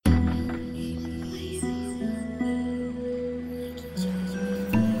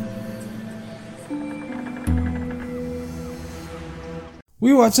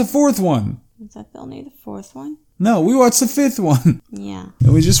We watched the fourth one. Was that only the fourth one? No, we watched the fifth one. Yeah.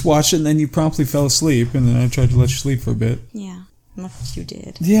 And we just watched it, and then you promptly fell asleep, and then I tried to let you sleep for a bit. Yeah. Look what you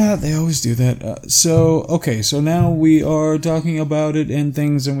did. Yeah, they always do that. So now we are talking about it and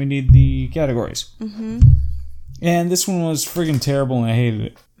things, and we need the categories. Mm-hmm. And this one was friggin' terrible, and I hated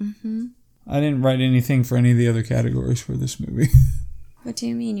it. Mm-hmm. I didn't write anything for any of the other categories for this movie. What do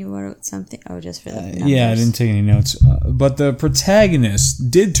you mean you wrote something? Oh, just for the numbers? Yeah, I didn't take any notes. But the protagonist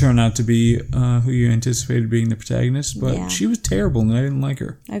did turn out to be who you anticipated being the protagonist, but she was terrible, and I didn't like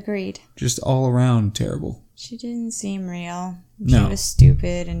her. Agreed. Just all around terrible. She didn't seem real. No. She was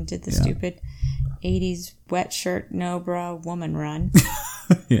stupid and did the stupid 80s wet shirt, no bra woman run.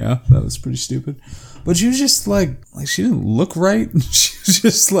 Yeah, that was pretty stupid. But she was just like she didn't look right. She was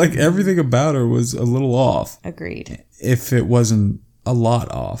just like everything about her was a little off. Agreed. If it wasn't a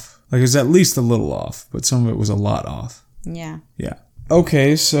lot off. Like it was at least a little off, but some of it was a lot off. Yeah. Yeah.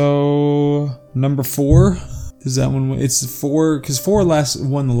 Okay, so number 4. Is that one? It's 4, because 4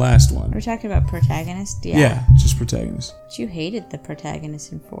 won the last one. We're talking about protagonist? Yeah, just protagonist. But you hated the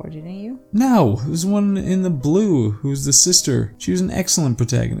protagonist in 4, didn't you? No, it was one in the blue, who's the sister. She was an excellent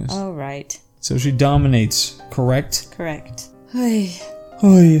protagonist. Oh, right. So she dominates, correct? Correct.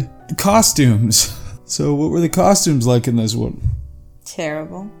 The costumes. So what were the costumes like in this one?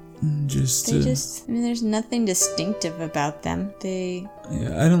 Terrible. I mean, there's nothing distinctive about them. Yeah,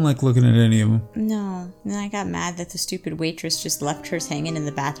 I didn't like looking at any of them. No. And I got mad that the stupid waitress just left hers hanging in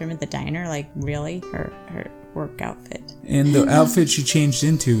the bathroom at the diner. Like, really? Her work outfit. And the outfit she changed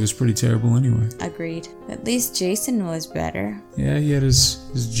into was pretty terrible anyway. Agreed. At least Jason was better. Yeah, he had his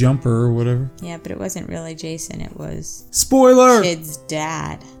jumper or whatever. Yeah, but it wasn't really Jason. It was... Spoiler! Kid's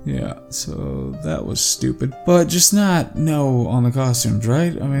dad. Yeah, so that was stupid. But just not no on the costumes,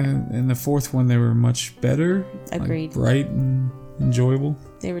 right? I mean, in the fourth one, they were much better. Agreed. Like, bright and enjoyable.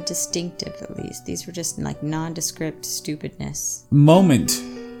 They were distinctive, at least. These were just, like, nondescript stupidness. Moment.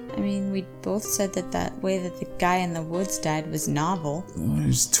 I mean, we both said that way that the guy in the woods died was novel. He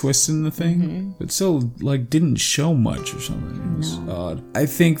was twisting the thing, but still, like, didn't show much or something. It was odd. I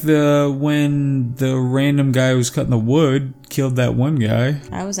think when the random guy who was cutting the wood killed that one guy.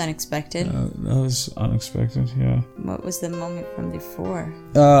 That was unexpected. That was unexpected, yeah. What was the moment from before?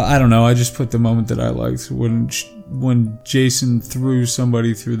 I don't know. I just put the moment that I liked when Jason threw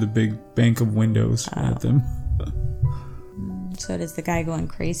somebody through the big bank of windows at them. So does the guy going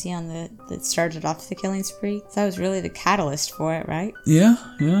crazy that started off the killing spree? That was really the catalyst for it, right? Yeah.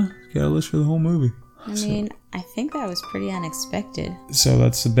 Catalyst for the whole movie. I mean, I think that was pretty unexpected. So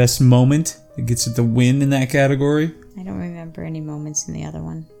that's the best moment? It gets it the win in that category? I don't remember any moments in the other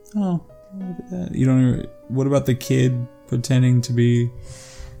one. Oh, look at that. You don't. What about the kid pretending to be...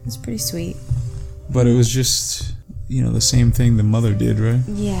 It's pretty sweet. But it was just, the same thing the mother did, right?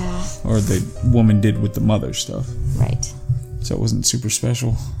 Yeah. Or the woman did with the mother stuff. Right. So it wasn't super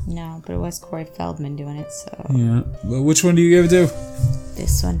special. No, but it was Corey Feldman doing it, so... Yeah. Well, which one do you give it to?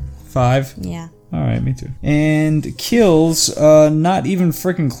 This one. 5? Yeah. Alright, me too. And kills, not even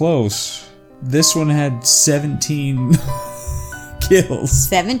freaking close. This one had 17 kills.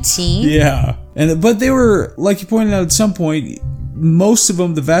 17? Yeah. But they were, like you pointed out at some point, most of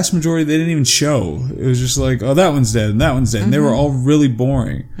them, the vast majority, they didn't even show. It was just like, oh, that one's dead, and that one's dead. And they were all really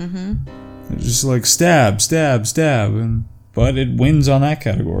boring. It was just like stab, stab, stab. But it wins on that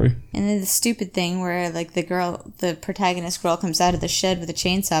category. And then the stupid thing where, like, the protagonist girl comes out of the shed with a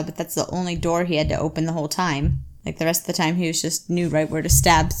chainsaw, but that's the only door he had to open the whole time. Like, the rest of the time, he was just knew right where to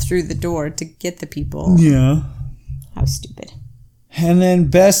stab through the door to get the people. Yeah. How stupid. And then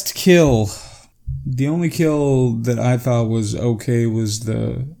best kill. The only kill that I thought was okay was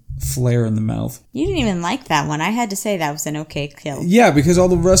the flare in the mouth. You didn't even like that one. I had to say that was an okay kill. Yeah, because all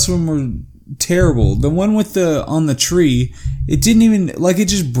the rest of them were terrible. The one with on the tree, it didn't even, like, it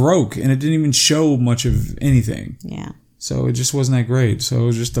just broke and it didn't even show much of anything. Yeah. So it just wasn't that great. So it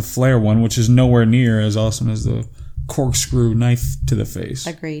was just the flare one, which is nowhere near as awesome as the corkscrew knife to the face.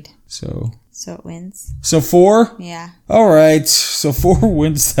 Agreed. So it wins. So 4? Yeah. Alright, so 4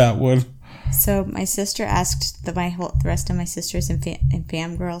 wins that one. So my sister asked the rest of my sisters and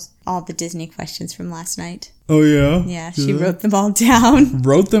fam girls all the Disney questions from last night. Oh, yeah? Yeah, she wrote them all down.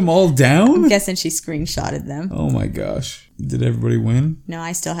 Wrote them all down? I'm guessing she screenshotted them. Oh my gosh. Did everybody win? No,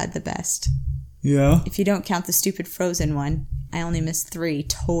 I still had the best. Yeah? If you don't count the stupid Frozen one, I only missed 3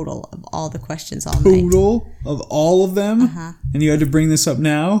 total of all the questions all night. Total? Of all of them? Uh-huh. And you had to bring this up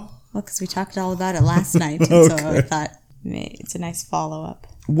now? Well, because we talked all about it last night, and Okay. so I thought it's a nice follow-up.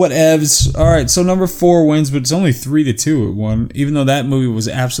 Whatevs. Alright, so number 4 wins, but it's only 3-2 it won, even though that movie was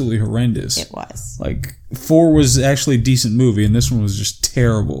absolutely horrendous. It was. Like, 4 was actually a decent movie, and this one was just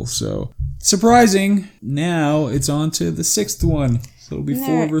terrible, so... Surprising. Now, it's on to the 6th one. So it'll be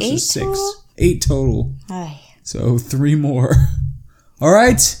 4 versus 6. Total? 8 total. Ay. So, 3 more.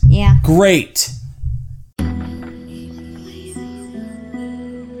 Alright? Yeah. Great.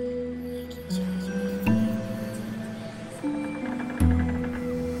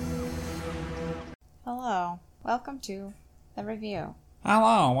 Hello. Welcome to the review.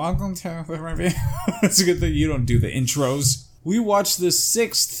 Hello, welcome to the review. It's a good thing you don't do the intros. We watched the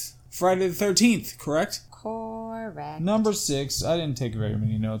 6th Friday the 13th, correct? Correct. Number 6. I didn't take very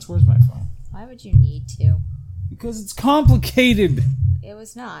many notes. Where's my phone? Why would you need to? Because it's complicated. It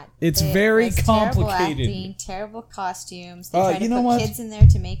was not. It's very complicated. Terrible acting, terrible costumes. They tried you to know put what? kids in there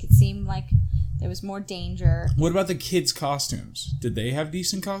to make it seem like there was more danger. What about the kids' costumes? Did they have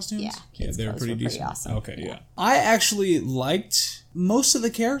decent costumes? Yeah, kids' they were clothes pretty were pretty decent. awesome. Okay, yeah. I actually liked most of the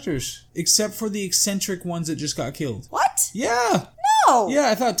characters, except for the eccentric ones that just got killed. What? Yeah. No. Yeah,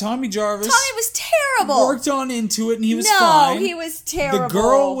 I thought Tommy Jarvis Tommy was terrible. worked on into it, and he was no, fine. he was terrible. The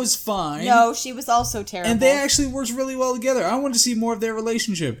girl was fine. No, she was also terrible. And they actually worked really well together. I wanted to see more of their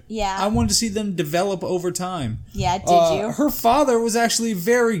relationship. Yeah. I wanted to see them develop over time. Yeah, did you? Her father was actually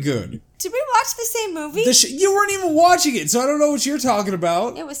very good. Did we watch the same movie? You weren't even watching it, so I don't know what you're talking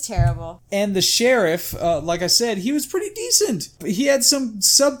about. It was terrible. And the sheriff, like I said, he was pretty decent. He had some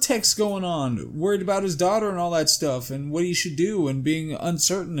subtext going on, worried about his daughter and all that stuff, and what he should do, and being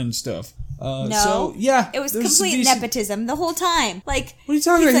uncertain and stuff. No. So, yeah. It was there's some complete decent- nepotism the whole time. Like, What are you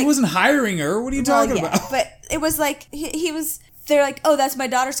talking about? like- He wasn't hiring her. What are you talking yeah, about? But it was like, he was... They're like, oh, that's my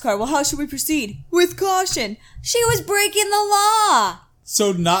daughter's car. Well, how should we proceed? With caution. She was breaking the law.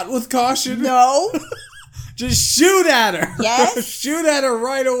 So not with caution? No. Just shoot at her. Yes. Shoot at her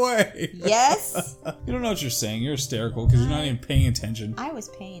right away. Yes. You don't know what you're saying. You're hysterical because you're not even paying attention. I was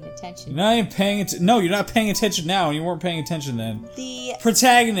paying attention. You're not even paying attention. No, you're not paying attention now, and you weren't paying attention then. The...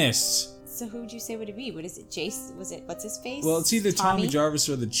 Protagonists. So who would you say would it be? What is it? Jace? Was it? What's his face? Well, it's either Tommy Jarvis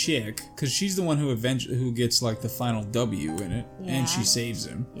or the chick, because she's the one who gets like the final W in it, Yeah. and she saves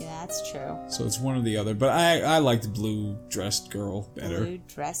him. Yeah, that's true. So it's one or the other. But I liked the blue dressed girl better. Blue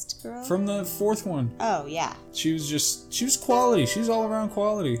dressed girl? From the 4th one. Oh, yeah. She was quality. She was all around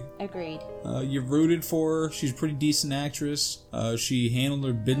quality. Agreed. You rooted for her. She's a pretty decent actress. She handled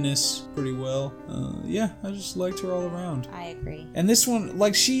her business pretty well. Yeah, I just liked her all around. I agree. And this one,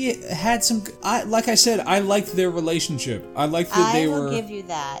 like, she had some... like I said, I liked their relationship. I liked that they were... I will give you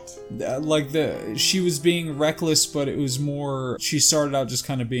that. She was being reckless, but it was more... She started out just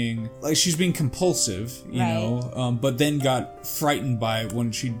kind of being... Like, she's being compulsive, you know? But then got frightened by it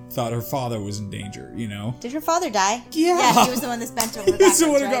when she thought her father was in danger, you know? Did her father die? Yeah. Yeah, he was the one that's bent over backwards, He's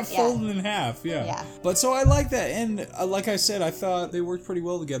the one who right? got folded in half, yeah. Yeah. But so I like that, and like I said, I thought they worked pretty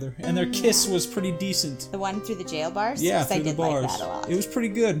well together, and their kiss was pretty decent. The one through the jail bars? Yeah, 'Cause I through the did bars. like that a lot. It was pretty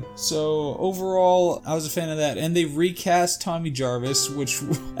good. So overall, I was a fan of that, and they recast Tommy Jarvis, which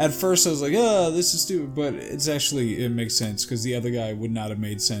at first I was like, oh, this is stupid, but it makes sense because the other guy would not have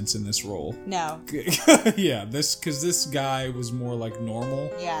made sense in this role. No. Yeah, because this guy was more like normal,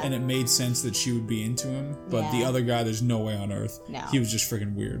 Yeah. and it made sense that she would be into him, but the Yeah. other guy, there's no way on earth. No. He was just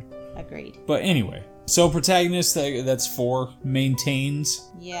freaking weird. Agreed. But anyway, so protagonist, that's 4. Maintains.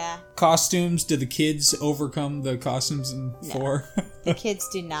 Yeah. Costumes, did the kids overcome the costumes in 4? The kids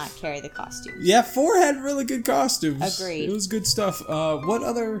did not carry the costumes. Yeah, 4 had really good costumes. Agreed. It was good stuff. What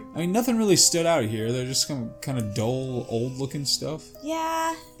other... I mean, nothing really stood out here. They're just kind of dull, old-looking stuff.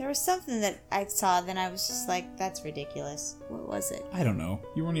 Yeah, there was something that I saw, then I was just like, that's ridiculous. What was it? I don't know.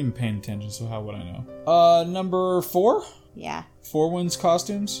 You weren't even paying attention, so how would I know? Number 4? Yeah. 4 wins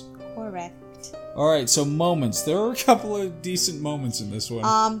costumes? Correct. Alright, so moments. There were a couple of decent moments in this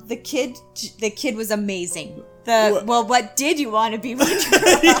one. The kid was amazing. What did you want to be when you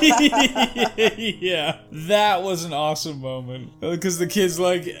Yeah, that was an awesome moment. Because the kid's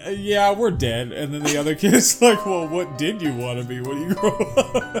like, yeah, we're dead. And then the other kid's like, well, what did you want to be when you grow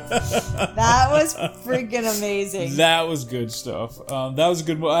up? That was freaking amazing. That was good stuff. That was a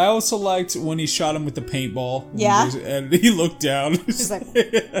good one. I also liked when he shot him with the paintball. Yeah. And he looked down. He's like,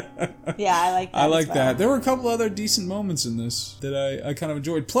 yeah, I like that. I like as well. that. There were a couple other decent moments in this that I kind of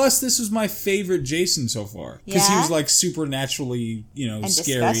enjoyed. Plus, this was my favorite Jason so far. Because he Yeah? was like supernaturally, And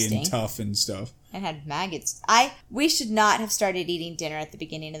scary disgusting. and tough and stuff. And had maggots. We should not have started eating dinner at the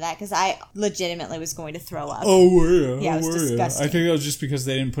beginning of that because I legitimately was going to throw up. Oh, were ya? Yeah, it was disgusting. I think that was just because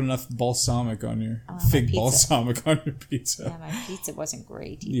they didn't put enough balsamic on your fig pizza. balsamic on your pizza. Yeah, my pizza wasn't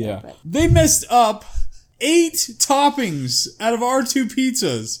great either. Yeah. But They messed up 8 toppings out of our 2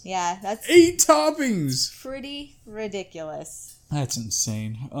 pizzas. Yeah, that's 8 toppings. pretty ridiculous. That's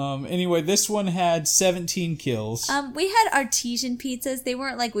insane. Anyway, this one had 17 kills. We had artesian pizzas. They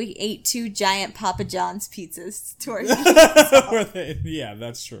weren't like we ate 2 giant Papa John's pizzas to our Yeah,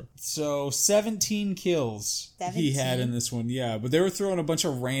 that's true. So 17 kills 17? he had in this one. Yeah, but they were throwing a bunch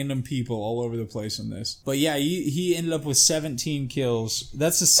of random people all over the place in this. But yeah, he ended up with 17 kills.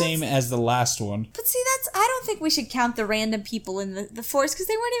 That's the same as the last one. But see, I don't think we should count the random people in the force because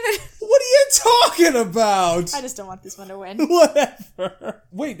they weren't even... What are you talking about? I just don't want this one to win. Whatever.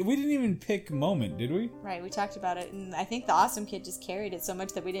 Wait, we didn't even pick Moment, did we? Right, we talked about it, and I think the Awesome Kid just carried it so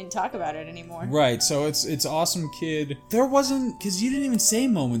much that we didn't talk about it anymore. Right, so it's Awesome Kid. There wasn't, because you didn't even say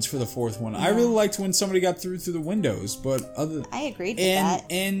moments for the 4th one. I really liked when somebody got through the windows, but I agreed with that.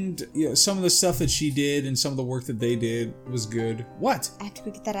 And you know, some of the stuff that she did and some of the work that they did was good. What? I have to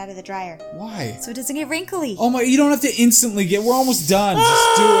go get that out of the dryer. Why? So it doesn't get wrinkly. Oh my! You don't have to instantly get. We're almost done.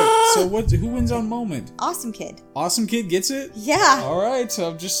 Just do it. So what? Who wins on Moment? Awesome Kid. Awesome Kid gets it. Yeah. All right. So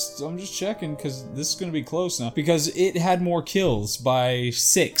I'm just checking because this is gonna be close now because it had more kills by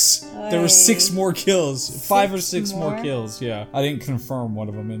 6. There were 6 more kills. 5 or 6 more kills. Yeah. I didn't confirm one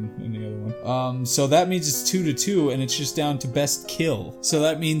of them in the other one. So that means it's 2-2, and it's just down to best kill. So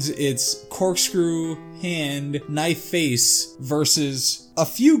that means it's corkscrew, hand, knife face versus a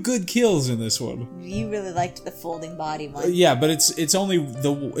few good kills in this one. You really liked the folding body one. Yeah, but it's only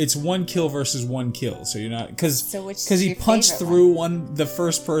it's 1 kill versus 1 kill, so you're not because he punched through the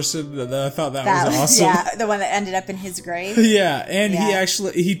first person that I thought that was awesome. Yeah, the one that ended up in his grave. Yeah, and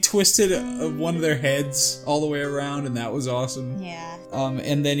he twisted one of their heads all the way around, and that was awesome. Yeah.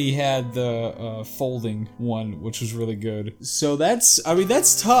 And then he had the folding one, which was really good. So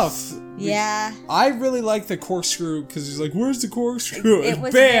that's tough. Yeah. I really like the corkscrew because he's like, "Where's the corkscrew?" It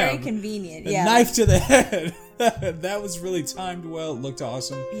was bam! very convenient. A Yeah. knife to the head. That was really timed well. It looked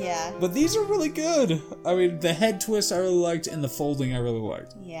awesome. Yeah. But these are really good. I mean, the head twist I really liked, and the folding I really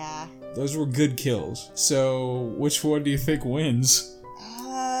liked. Yeah. Those were good kills. So, which one do you think wins?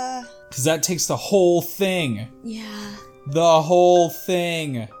 Because that takes the whole thing. Yeah. The whole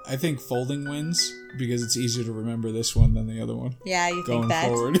thing. I think folding wins because it's easier to remember this one than the other one. Yeah, you going think that?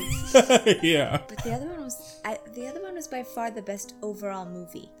 Forward. Yeah. But the other one was by far the best overall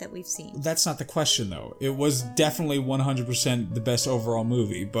movie that we've seen. That's not the question, though. It was definitely 100% the best overall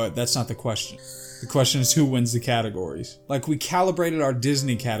movie, but that's not the question. The question is who wins the categories. Like, we calibrated our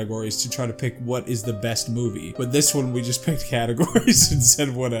Disney categories to try to pick what is the best movie, but this one we just picked categories and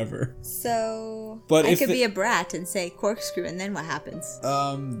said whatever. So, but I could be a brat and say corkscrew, and then what happens?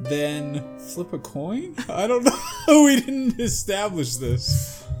 Then flip a coin? I don't know. We didn't establish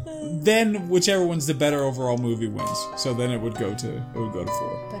this. Then whichever one's the better overall movie wins. So then it would go to 4.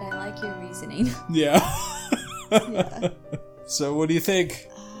 But I like your reasoning. Yeah. Yeah. So what do you think?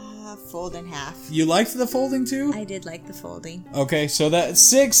 Fold in half. You liked the folding too? I did like the folding. Okay, so that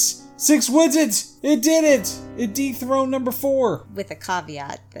 6 wins it! It did it! It dethroned number 4. With a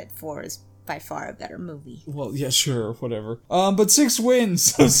caveat that 4 is by far a better movie. Well, yeah, sure, whatever. But 6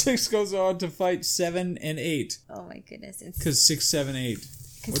 wins, so 6 goes on to fight 7 and 8. Oh my goodness. Because 6, 7, 8.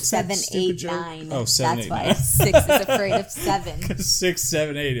 Because 7, 8, 9. Oh, 7, That's 8, why 9. 6 is afraid of 7. Because 6,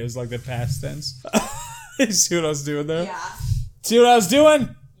 7, 8, it was like the past tense. You see what I was doing there? Yeah. See what I was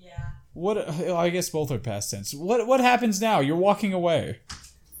doing? Yeah. What? Oh, I guess both are past tense. What happens now? You're walking away.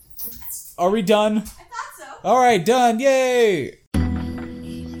 Are we done? I thought so. All right, done. Yay!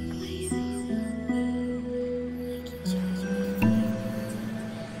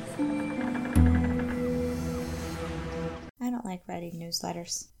 I don't like writing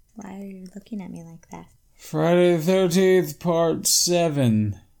newsletters. Why are you looking at me like that? Friday the 13th, Part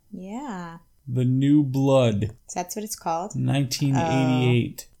 7. Yeah. The New Blood. That's what it's called?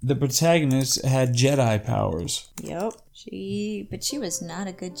 1988. The protagonist had Jedi powers. Yep. But she was not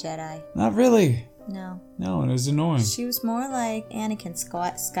a good Jedi. Not really. No. No, and it was annoying. She was more like Anakin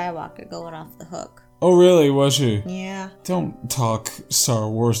Skywalker going off the hook. Oh, really? Was she? Yeah. Don't talk Star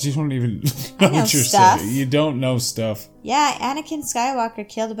Wars. You don't even know what you're stuff. saying. You don't know stuff. Yeah, Anakin Skywalker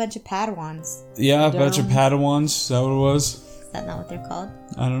killed a bunch of Padawans. Yeah, a bunch of Padawans. Is that what it was? Is that not what they're called?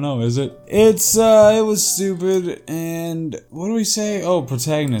 I don't know, is it? It was stupid, and what do we say? Oh,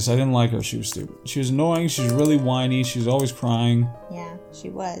 protagonist. I didn't like her. She was stupid. She was annoying. She was really whiny. She was always crying. Yeah, she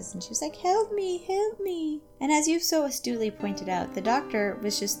was. And she was like, help me, help me. And as you've so astutely pointed out, the doctor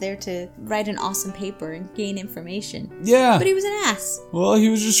was just there to write an awesome paper and gain information. Yeah. But he was an ass. Well, he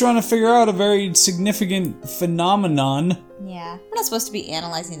was just trying to figure out a very significant phenomenon. Yeah. We're not supposed to be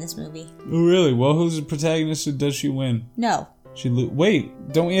analyzing this movie. Oh, really? Well, who's the protagonist and does she win? No.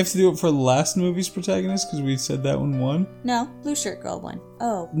 Wait, don't we have to do it for the last movie's protagonist? Because we said that one won? No, blue shirt girl won.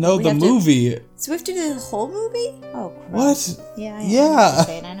 Oh. No, the movie. So we have to do the whole movie? Oh, crap. What? Yeah, I know what Yeah. you're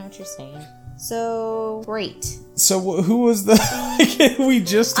saying. I know what you're saying. So, great. So who was the... we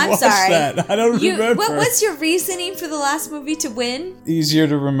just I'm watched sorry. that. I don't remember. What was your reasoning for the last movie to win? Easier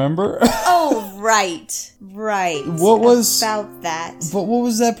to remember? Oh, right. Right. What was... About that. But what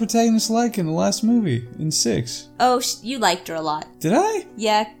was that protagonist like in the last movie, in 6? Oh, you liked her a lot. Did I?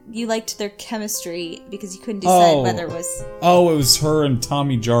 Yeah, you liked their chemistry because you couldn't decide whether it was... Oh, it was her and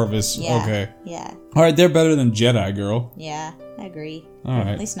Tommy Jarvis. Yeah. Okay. Yeah. Alright, they're better than Jedi Girl. Yeah, I agree. Alright.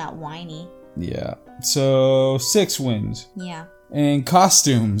 At least not whiny. Yeah. So, 6 wins. Yeah. And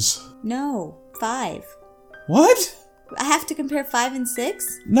costumes. No, 5. What? I have to compare 5 and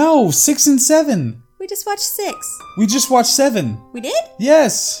 6? No, 6 and 7. We just watched 6. We just watched 7. We did?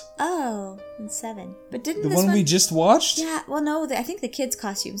 Yes. Oh, and 7. But didn't The this one we just watched? Yeah, well, no, I think the kids'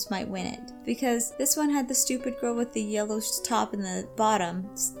 costumes might win it. Because this one had the stupid girl with the yellow top and the bottom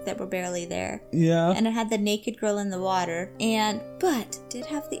that were barely there. Yeah. And it had the naked girl in the water. But did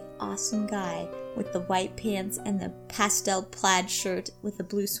have the awesome guy with the white pants and the pastel plaid shirt with the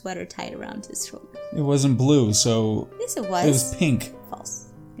blue sweater tied around his shoulders. It wasn't blue, so... Yes, it was. It was pink. False.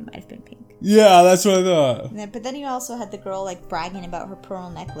 It might have been pink. Yeah, that's what I thought. But then you also had the girl like bragging about her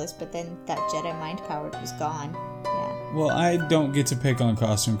pearl necklace, but then that Jedi mind power was gone. Yeah. Well, I don't get to pick on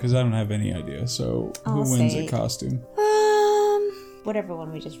costume because I don't have any idea. So who wins a costume? Whatever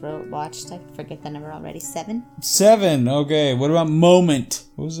one we just watched. I forget the number already. 7? 7. Okay. What about moment?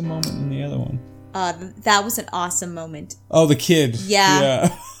 What was the moment in the other one? That was an awesome moment. Oh, the kid.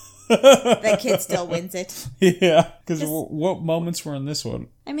 Yeah. That kid still wins it. Yeah. Because what moments were in this one?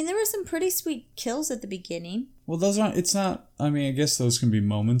 I mean, there were some pretty sweet kills at the beginning. Well, those aren't. It's not. I mean, I guess those can be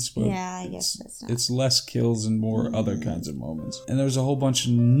moments, but yeah, I guess that's not. It's less kills and more other kinds of moments. And there's a whole bunch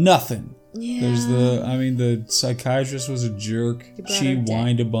of nothing. Yeah. There's the psychiatrist was a jerk. She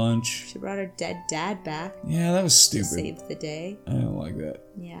whined a bunch. She brought her dead dad back. Yeah, that was stupid. Saved the day. I don't like that.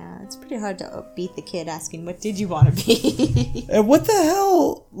 Yeah, it's pretty hard to beat the kid asking, "What did you want to be?" And what the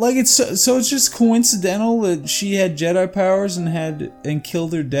hell? Like it's it's just coincidental that she had Jedi powers and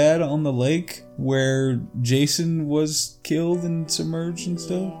killed her dad on the lake where Jason was killed and submerged and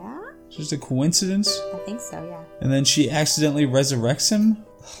stuff. Yeah. It's just a coincidence. I think so. Yeah. And then she accidentally resurrects him.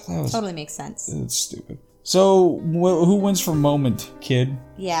 That was totally makes sense. That's stupid. So who wins for moment, kid?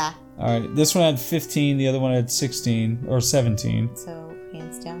 Yeah. All right. This one had 15. The other one had 16 or 17. So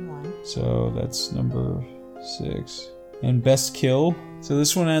hands down 1. So that's number 6. And best kill. So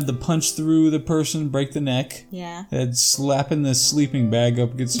this one had the punch through the person, break the neck. Yeah. Had slapping the sleeping bag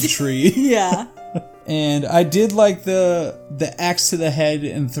up against a tree. Yeah. And I did like the axe to the head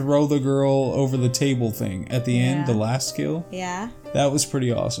and throw the girl over the table thing at the end, the last kill. Yeah. That was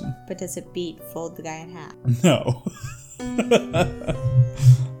pretty awesome. But does it beat fold the guy in half? No.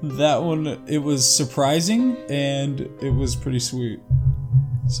 That one, it was surprising and it was pretty sweet.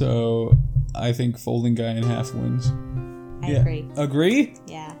 So I think folding guy in half wins. I agree. Agree?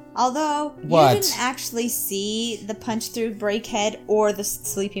 Yeah. Although, you didn't actually see the punch through break head or the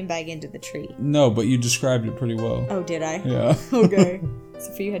sleeping bag into the tree. No, but you described it pretty well. Oh, did I? Yeah. Okay.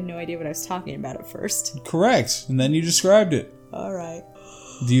 So for you had no idea what I was talking about at first. Correct. And then you described it. Alright.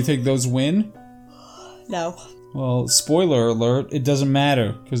 Do you think those win? No. Well, spoiler alert, it doesn't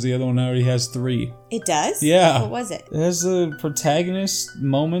matter, because the other one already has 3. It does? Yeah. What was it? It has the protagonist,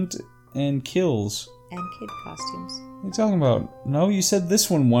 moment, and kills. And kid costumes. What are you talking about? No, you said this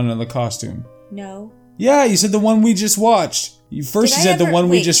one won in the costume. No. Yeah, you said the one we just watched. You said the one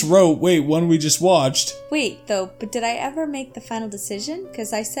we just wrote. Wait, one we just watched. Wait, though, but did I ever make the final decision?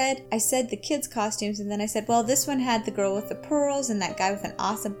 Because I said the kids' costumes, and then I said, well, this one had the girl with the pearls and that guy with an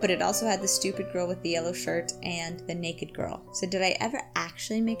awesome, but it also had the stupid girl with the yellow shirt and the naked girl. So did I ever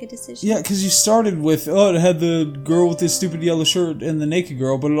actually make a decision? Yeah, because you started with, it had the girl with the stupid yellow shirt and the naked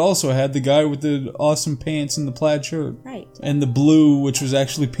girl, but it also had the guy with the awesome pants and the plaid shirt. Right. And the blue, which was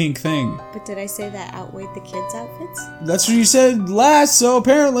actually pink thing. But did I say that outweighed the kids' outfits? That's what you said last, so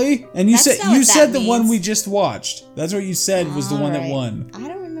apparently. And you said the one we just watched. That's what you said was the one that won. I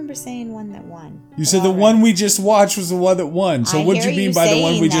don't remember saying one that won. You said the one we just watched was the one that won. So what did you mean by the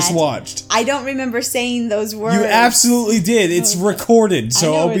one we just watched? I don't remember saying those words. You absolutely did. It's recorded,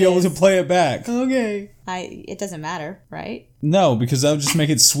 so I'll be able to play it back. Okay. It doesn't matter, right? No, because I'll just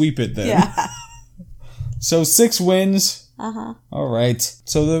make it sweep it then. Yeah. So 6 wins. Uh-huh. All right.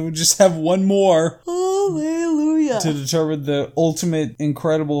 So then we just have one more. Hallelujah. To determine the ultimate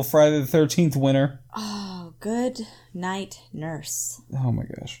incredible Friday the 13th winner. Oh, good night, nurse. Oh my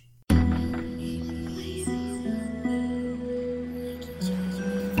gosh.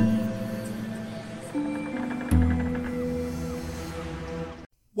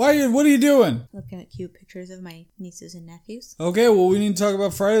 What are you doing? Looking at cute pictures of my nieces and nephews. Okay, well, we need to talk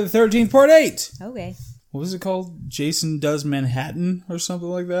about Friday the 13th, Part 8. Okay. What was it called? Jason Does Manhattan or something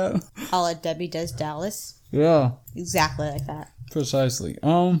like that? A Debbie Does Dallas. Yeah. Exactly like that. Precisely.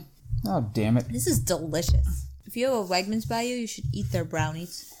 Oh, damn it. This is delicious. If you have a Wegmans by you, you should eat their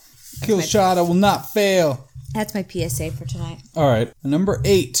brownies. Kill shot, I will not fail. That's my PSA for tonight. All right. Number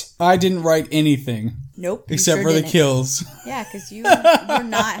 8. I didn't write anything. Nope. Except for the kills. Yeah, because you're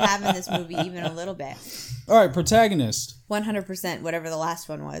not having this movie even a little bit. All right, protagonist. 100% whatever the last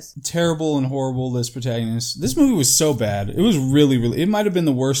one was. Terrible and horrible, this protagonist. This movie was so bad. It was really... It might have been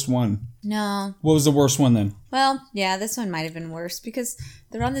the worst one. No. What was the worst one then? Well, yeah, this one might have been worse because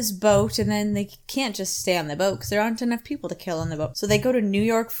they're on this boat and then they can't just stay on the boat because there aren't enough people to kill on the boat. So they go to New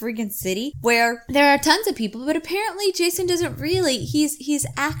York freaking City where there are tons of people, but apparently Jason doesn't really, he's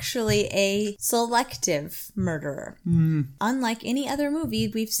actually a selective murderer. Unlike any other movie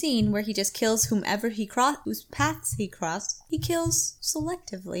we've seen where he just kills whomever whose paths he crossed, he kills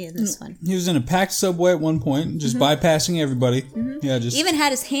selectively in this one. He was in a packed subway at one point, just bypassing everybody. Yeah, just... Even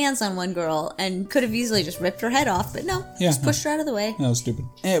had his hands on one girl and could have easily just ripped her head off, but no, just pushed her out of the way. That was stupid.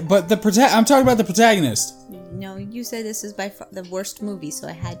 But I'm talking about the protagonist. No, you said this is by far the worst movie, so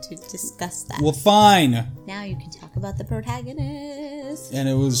I had to discuss that. Well, fine. Now you can talk about the protagonist. And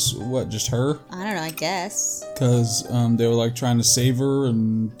it was, what, just her? I don't know, I guess. Because they were, like, trying to save her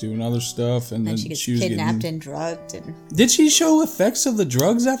and doing other stuff, and then she gets was kidnapped and drugged. And Did she show effects of the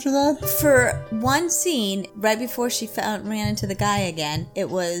drugs after that? for one scene, right before she ran into the guy again, it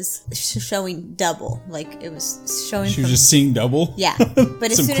was showing double. Like, it was showing She was just seeing double? Yeah.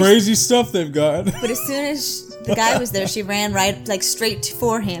 But Some crazy stuff they've got. But as soon as the guy was there, she ran straight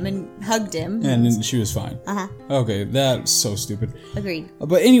for him and hugged him. And then she was fine. Uh-huh. Okay, that's so stupid. Agreed.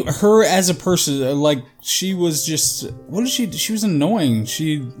 But anyway, her as a person, she was just... What did she... She was annoying.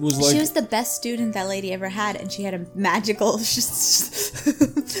 She was like... She was the best student that lady ever had, and she had a magical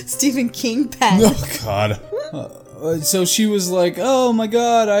Stephen King pen. Oh, God. So she was like, oh my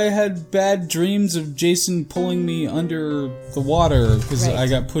God, I had bad dreams of Jason pulling me under the water because I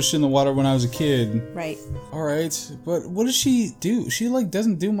got pushed in the water when I was a kid. Right. All right, but what does she do? She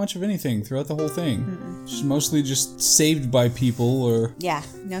doesn't do much of anything throughout the whole thing. She's mostly just saved by people or... Yeah,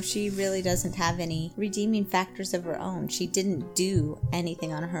 no, she really doesn't have any redeeming factors of her own. She didn't do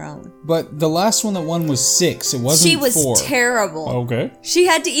anything on her own. But the last one that won was 6. It wasn't 4. She was terrible. Okay. She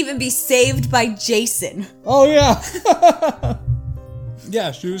had to even be saved by Jason. Oh, yeah.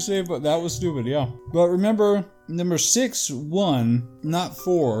 Yeah, she was saved, but that was stupid, yeah. But remember, number 6 won, not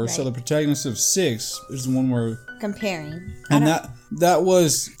 4, so the protagonist of 6 is the one we're... Comparing. And that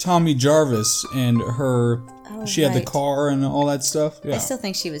was Tommy Jarvis and her... she had the car and all that stuff. Yeah. I still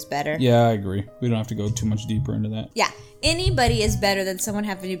think she was better. Yeah, I agree. We don't have to go too much deeper into that. Yeah. Anybody is better than someone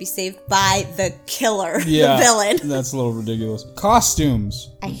having to be saved by the killer, Yeah, the villain. That's a little ridiculous. Costumes.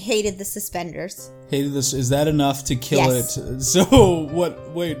 I hated the suspenders. Hated this. Is that enough to kill it? So,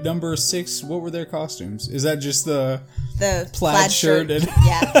 what? Wait, number 6, what were their costumes? Is that just the plaid shirt? And,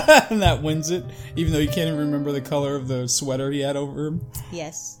 yeah. And that wins it, even though you can't even remember the color of the sweater he had over him?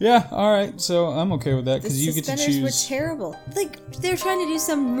 Yes. Yeah, alright, so I'm okay with that, because you get to choose. The suspenders were terrible. They're trying to do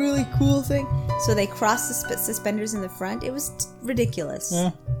some really cool thing. So they crossed the suspenders in the front. It was ridiculous.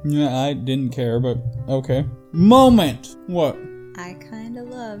 Yeah, I didn't care, but okay. Moment! What? I kind of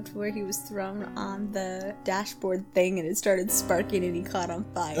loved where he was thrown on the dashboard thing and it started sparking and he caught on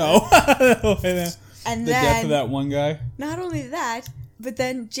fire. Oh, and the death of that one guy. Not only that, but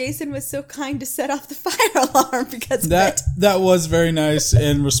then Jason was so kind to set off the fire alarm because that was very nice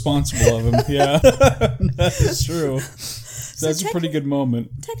and responsible of him. Yeah, that is true. That's a pretty good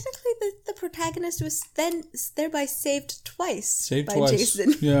moment. Technically, the protagonist was then thereby saved twice by twice.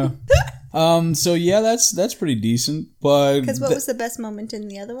 Jason. Yeah. So yeah, that's pretty decent. But because what was the best moment in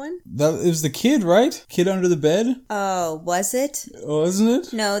the other one? It was the kid, right? Kid under the bed. Oh, was it? Oh, isn't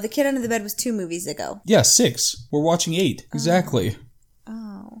it? No, the kid under the bed was 2 movies ago. Yeah, 6. We're watching 8 exactly.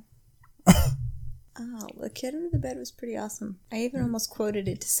 Oh. Oh, the kid under the bed was pretty awesome. I even almost quoted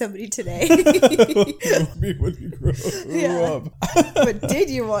it to somebody today. Me when you grew up. But did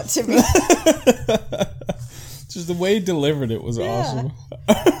you want to be? Just the way he delivered it was awesome.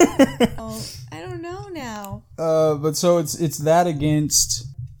 Oh, I don't know now. But so it's that against...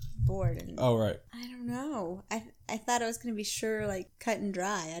 Borden. Oh, right. I don't know. I thought it was going to be cut and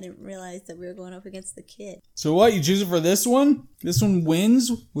dry. I didn't realize that we were going up against the kid. So what, you choosing for this one? This one wins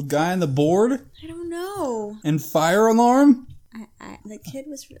with guy on the board? I don't know. And fire alarm? The kid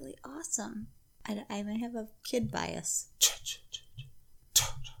was really awesome. I may have a kid bias.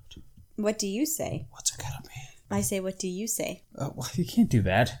 What do you say? What's it gonna be? I say, what do you say? Well, you can't do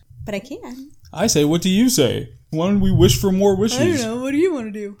that. But I can. I say, what do you say? Why don't we wish for more wishes? I don't know. What do you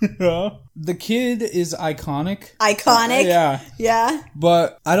want to do? The kid is iconic. Iconic? Yeah. Yeah.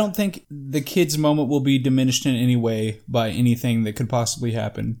 But I don't think the kid's moment will be diminished in any way by anything that could possibly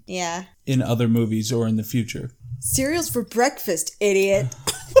happen Yeah. in other movies or in the future. Cereals for breakfast, idiot.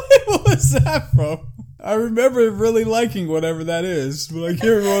 What was that from? I remember really liking whatever that is, but I can't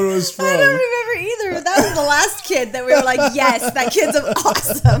remember what it was from. I don't remember either, but that was the last kid that we were like, yes, that kid's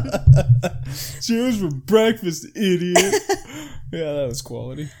awesome. Cheers for breakfast, idiot. Yeah, that was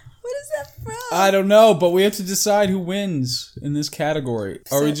quality. What is that from? I don't know, but we have to decide who wins in this category.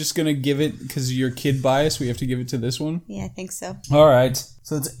 Are we just going to give it, because of your kid bias, we have to give it to this one? Yeah, I think so. All right.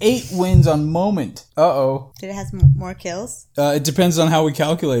 So it's 8 wins on moment. Uh-oh. Did it have more kills? It depends on how we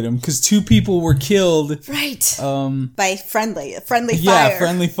calculate them, because 2 people were killed. Right. By friendly fire. Yeah,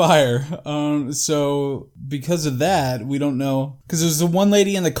 friendly fire. So because of that, we don't know. Because there's the one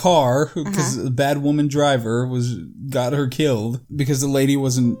lady in the car, because the bad woman driver got her killed, because the lady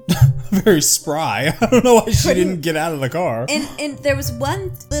wasn't very spry. I don't know why she didn't get out of the car. And there was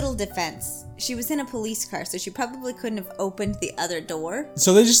one little defense. She was in a police car, so she probably couldn't have opened the other door.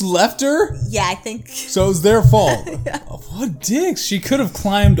 So they just left her? Yeah, I think. So it was their fault. Yeah. What dicks? She could have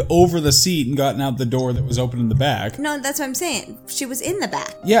climbed over the seat and gotten out the door that was open in the back. No, that's what I'm saying. She was in the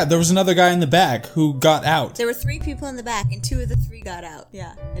back. Yeah, there was another guy in the back who got out. There were 3 people in the back, and 2 of the 3 got out.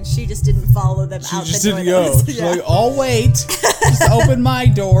 Yeah, and she just didn't follow them out She just the door. didn't go. She's like, I'll wait. Just open my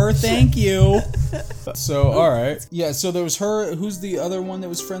door. Thank you. So, all right. Yeah, so there was her. Who's the other one that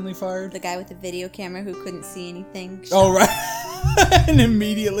was friendly fired? The guy with the video camera who couldn't see anything. Oh, right. And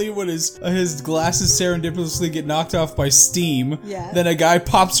immediately when his glasses serendipitously get knocked off by steam, then a guy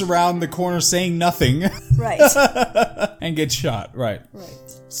pops around the corner saying nothing. Right. And gets shot. Right. Right.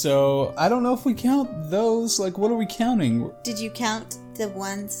 So, I don't know if we count those. Like, what are we counting? Did you count the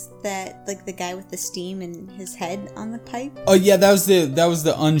ones that, like, the guy with the steam in his head on the pipe? Oh, yeah, that was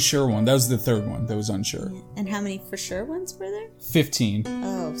the unsure one. That was the third one that was unsure. Yeah. And how many for sure ones were there? 15.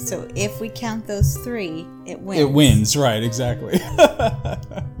 Oh, so if we count those 3, it wins. It wins, right, exactly. I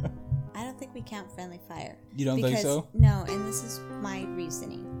don't think we count friendly fire. You don't think so? No, and this is my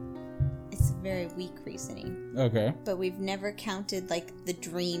reasoning. It's a very weak reasoning. Okay. But we've never counted, like, the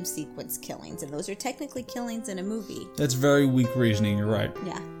dream sequence killings, and those are technically killings in a movie. That's very weak reasoning, you're right.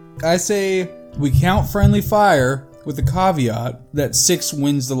 Yeah. I say we count friendly fire with the caveat that 6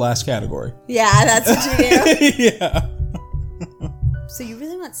 wins the last category. Yeah, that's what you do. Yeah. So you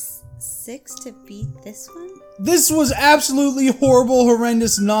really want 6 to beat this one? This was absolutely horrible,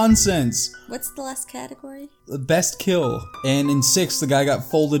 horrendous nonsense. What's the last category? The best kill. And in 6, the guy got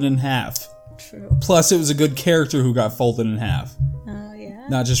folded in half. True. Plus, it was a good character who got folded in half. Oh, yeah?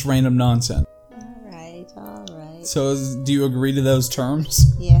 Not just random nonsense. All right. So, do you agree to those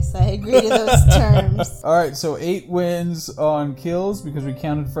terms? Yes, I agree to those terms. Alright, so 8 wins on kills because we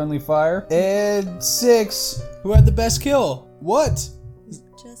counted friendly fire. And 6, who had the best kill? What?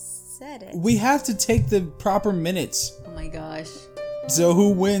 Just said it. We have to take the proper minutes. Oh my gosh. So who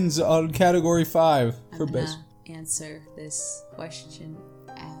wins on category 5 for I'm best? gonna answer this question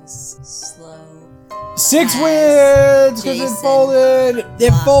as slow. 6 wins because it Jason folded. It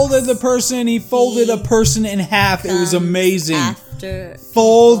Fox folded the person. He folded a person in half. It was amazing. After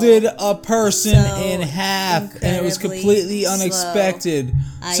Folded a person so in half, and it was incredibly completely slow. unexpected.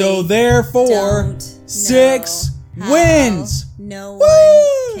 I So therefore, don't 6 know how wins. No Woo!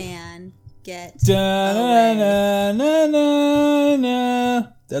 one can get away. Da-na-na-na-na-na.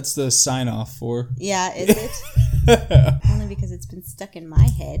 That's the sign off for. Yeah, is it? Only because it's been stuck in my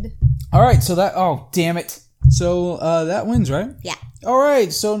head. All right, so that. Oh, damn it. So that wins, right? Yeah. All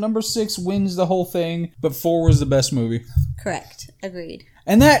right, so number 6 wins the whole thing, but 4 was the best movie. Correct. Agreed.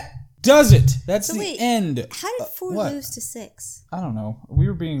 And that does it. That's So the wait, end. How did 4 what? lose to 6? I don't know. We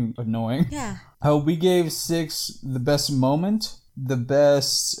were being annoying. Yeah. We gave 6 the best moment,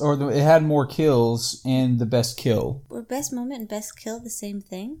 it had more kills, and the best kill. Were best moment and best kill the same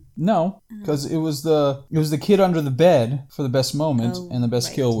thing? No, because it was the kid under the bed for the best moment, and the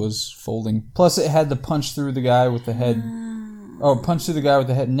best kill was folding. Plus, it had the punch through the guy with the head. Punch through the guy with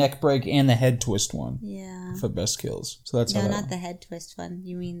the head neck break and the head twist one. Yeah. For best kills. So that's No, how not the head twist one.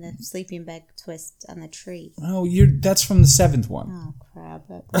 You mean the sleeping bag twist on the tree. Oh, that's from the 7th one. Oh, crap.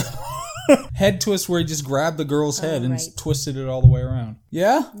 Head twist where he just grabbed the girl's head and right. twisted it all the way around.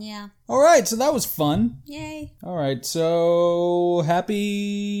 Yeah? Yeah. All right, so that was fun. Yay. All right, so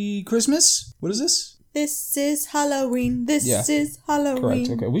happy Christmas? What is this? This is Halloween. This is Halloween.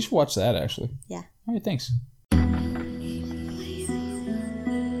 Correct. Okay, we should watch that actually. Yeah. All right, thanks.